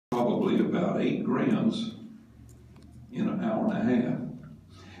probably about 8 grams in an hour and a half.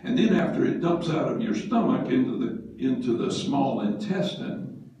 And then after it dumps out of your stomach into the small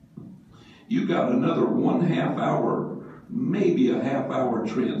intestine, you got another 1/2 hour, maybe a half-hour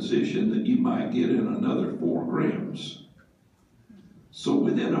transition that you might get in another 4 grams. So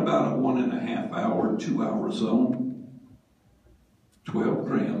within about a 1.5 hour, 2 hour zone, 12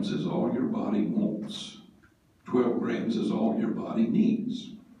 grams is all your body wants. 12 grams is all your body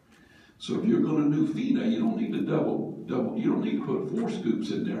needs. So if you're going to do FENA, you don't need to double, you don't need to put 4 scoops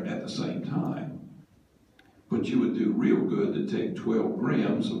in there at the same time. But you would do real good to take 12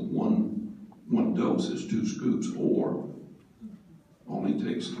 grams of one dose is 2 scoops, or only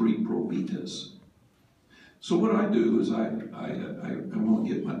takes 3 Probitas. So what I do is I'm going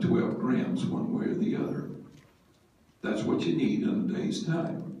to get my 12 grams one way or the other. That's what you need in a day's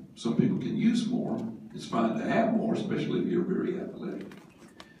time. Some people can use more. It's fine to have more, especially if you're very athletic.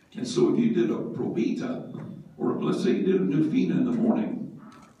 And so if you did a Probita, or let's say you did a new FENA in the morning,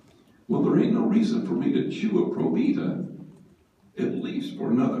 well, there ain't no reason for me to chew a Probita at least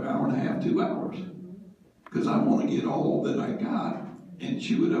for another hour and a half, 2 hours. Because I want to get all that I got and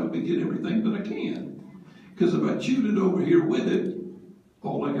chew it up and get everything that I can. Because if I chewed it over here with it,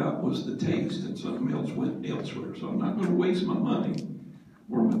 all I got was the taste and something else went elsewhere. So I'm not going to waste my money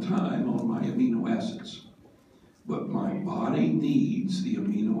or my time on my amino acids. But my body needs the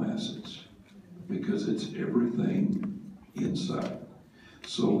amino acids because it's everything inside.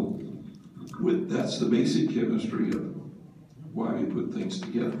 So that's the basic chemistry of why we put things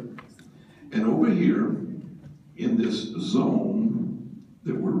together. And over here in this zone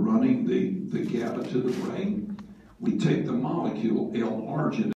that we're running the GABA to the brain, we take the molecule L-arginine